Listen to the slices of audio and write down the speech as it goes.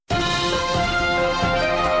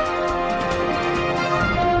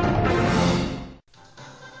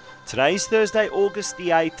Today's Thursday, August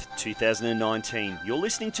the 8th, 2019. You're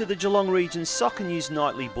listening to the Geelong Region Soccer News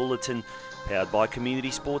Nightly Bulletin, powered by Community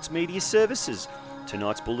Sports Media Services.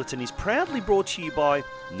 Tonight's bulletin is proudly brought to you by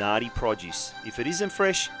Nardi Produce. If it isn't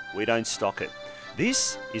fresh, we don't stock it.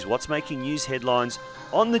 This is what's making news headlines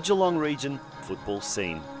on the Geelong Region football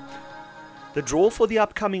scene. The draw for the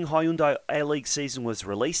upcoming Hyundai A-League season was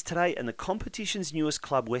released today, and the competition's newest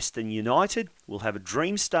club, Western United, will have a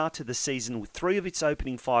dream start to the season with 3 of its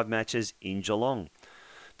opening 5 matches in Geelong.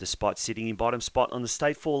 Despite sitting in bottom spot on the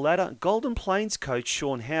State 4 ladder, Golden Plains coach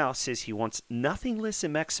Sean Howe says he wants nothing less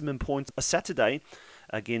than maximum points on Saturday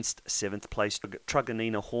against 7th place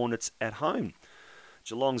Truganina Hornets at home.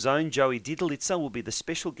 Geelong's own Joey Didlitzer will be the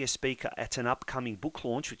special guest speaker at an upcoming book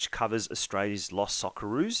launch which covers Australia's Lost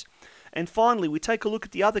Socceroos. And finally, we take a look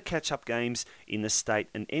at the other catch-up games in the state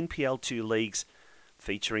and NPL2 leagues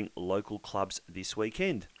featuring local clubs this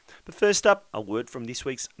weekend. But first up, a word from this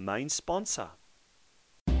week's main sponsor.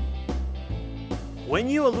 When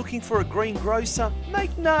you are looking for a green grocer,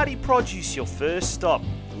 make Nardi Produce your first stop.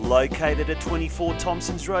 Located at 24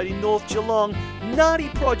 Thompsons Road in North Geelong, Nardi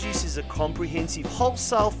Produce is a comprehensive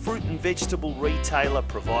wholesale fruit and vegetable retailer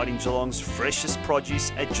providing Geelong's freshest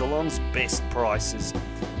produce at Geelong's best prices.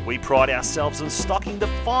 We pride ourselves on stocking the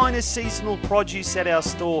finest seasonal produce at our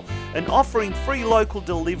store and offering free local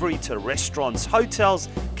delivery to restaurants, hotels,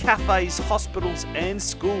 cafes, hospitals and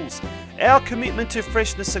schools. Our commitment to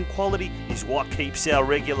freshness and quality is what keeps our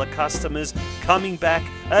regular customers coming back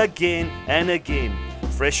again and again.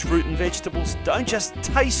 Fresh fruit and vegetables don't just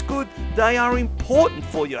taste good, they are important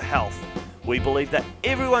for your health. We believe that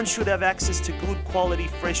everyone should have access to good quality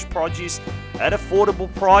fresh produce at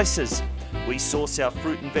affordable prices. We source our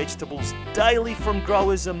fruit and vegetables daily from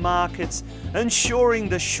growers and markets, ensuring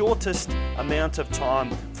the shortest amount of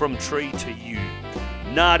time from tree to you.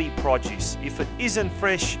 Nardi Produce. If it isn't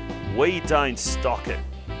fresh, we don't stock it.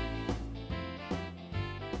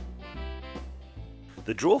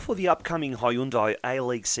 The draw for the upcoming Hyundai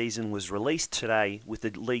A-League season was released today, with the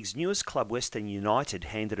league's newest club, Western United,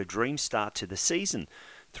 handed a dream start to the season.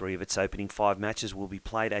 3 of its opening 5 matches will be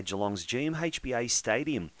played at Geelong's GMHBA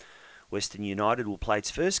Stadium. Western United will play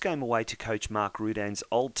its first game away to coach Mark Rudan's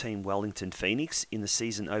old team Wellington Phoenix in the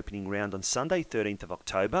season opening round on Sunday 13th of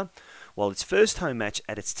October, while its first home match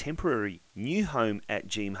at its temporary new home at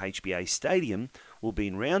GMHBA Stadium will be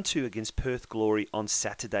in round 2 against Perth Glory on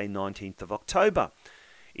Saturday 19th of October.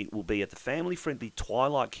 It will be at the family-friendly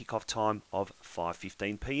twilight kickoff time of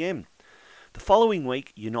 5:15pm. The following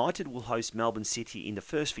week, United will host Melbourne City in the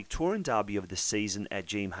first Victorian derby of the season at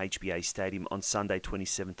GMHBA Stadium on Sunday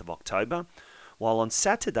 27th of October, while on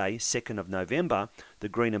Saturday 2nd of November, the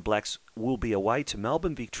Green and Blacks will be away to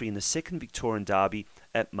Melbourne Victory in the second Victorian derby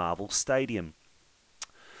at Marvel Stadium.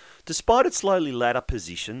 Despite its lowly ladder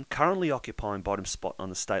position, currently occupying bottom spot on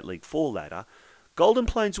the State League 4 ladder, Golden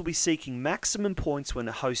Plains will be seeking maximum points when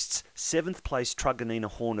it hosts 7th place Truganina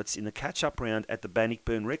Hornets in the catch-up round at the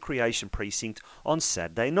Bannockburn Recreation Precinct on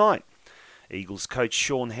Saturday night. Eagles coach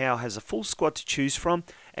Sean Howe has a full squad to choose from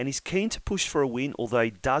and is keen to push for a win, although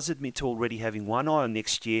he does admit to already having one eye on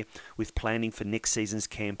next year, with planning for next season's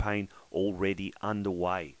campaign already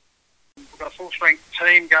underway. We've got a full-strength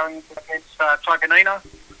team going against Truganina,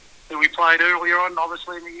 who we played earlier on,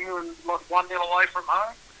 obviously in the year, and lost 1-0 away from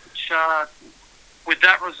home, which with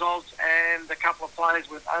that result and a couple of players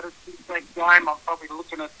we've added to that game, I'm probably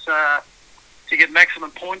looking at to get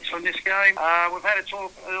maximum points from this game. We've had a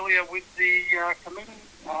talk earlier with the committee.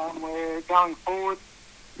 We're going forward.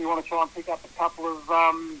 We want to try and pick up a couple of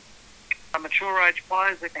mature age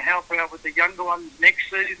players that can help out with the younger ones next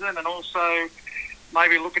season, and also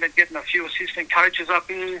maybe looking at getting a few assistant coaches up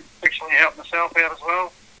here, actually help myself out as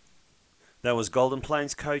well. That was Golden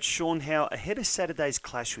Plains coach Sean Howe ahead of Saturday's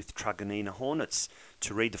clash with Truganina Hornets.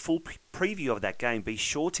 To read the full preview of that game, be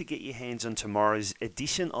sure to get your hands on tomorrow's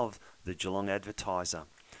edition of the Geelong Advertiser.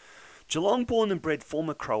 Geelong-born and bred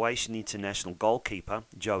former Croatian international goalkeeper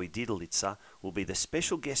Joey Didlitzer will be the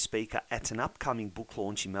special guest speaker at an upcoming book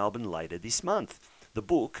launch in Melbourne later this month. The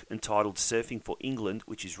book, entitled Surfing for England,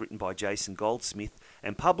 which is written by Jason Goldsmith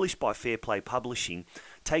and published by Fair Play Publishing,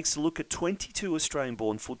 takes a look at 22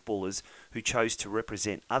 Australian-born footballers who chose to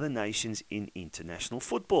represent other nations in international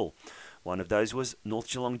football. One of those was North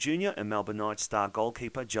Geelong Junior and Melbourne Knights star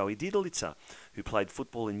goalkeeper Joey Didlitzer, who played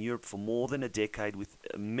football in Europe for more than a decade with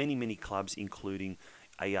many clubs, including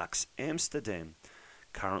Ajax Amsterdam.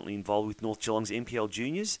 Currently involved with North Geelong's NPL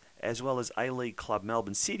Juniors, as well as A-League club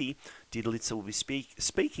Melbourne City, Didlitzer will be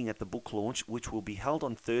speaking at the book launch, which will be held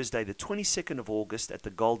on Thursday the 22nd of August at the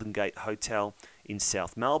Golden Gate Hotel in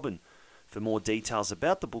South Melbourne. For more details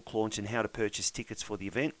about the book launch and how to purchase tickets for the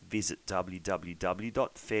event, visit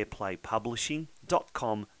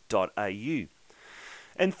www.fairplaypublishing.com.au.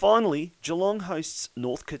 And finally, Geelong hosts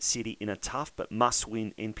Northcote City in a tough but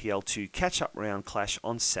must-win NPL2 catch-up round clash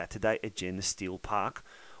on Saturday at Jenner Steel Park,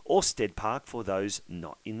 or Stead Park for those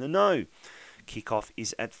not in the know. Kickoff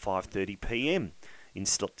is at 5:30pm. In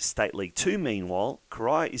State League 2, meanwhile,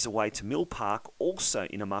 Coria is away to Mill Park, also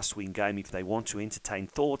in a must-win game if they want to entertain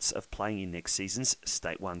thoughts of playing in next season's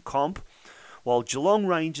State 1 comp, while Geelong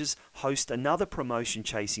Rangers host another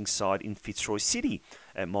promotion-chasing side in Fitzroy City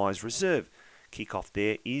at Myers Reserve. Kickoff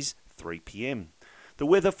there is 3pm. The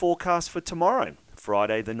weather forecast for tomorrow,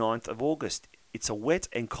 Friday the 9th of August. It's a wet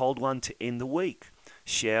and cold one to end the week.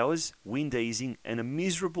 Showers, wind easing, and a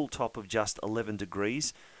miserable top of just 11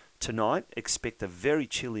 degrees. Tonight, expect a very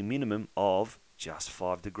chilly minimum of just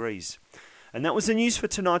 5 degrees. And that was the news for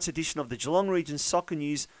tonight's edition of the Geelong Region Soccer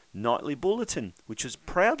News Nightly Bulletin, which was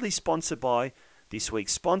proudly sponsored by this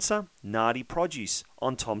week's sponsor, Nardi Produce,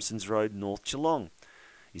 on Thompsons Road, North Geelong.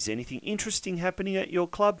 Is anything interesting happening at your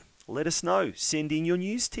club? Let us know. Send in your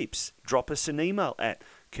news tips. Drop us an email at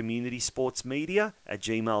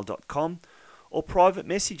communitysportsmedia@gmail.com or private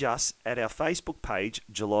message us at our Facebook page,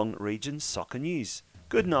 Geelong Region Soccer News.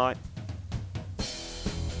 Good night.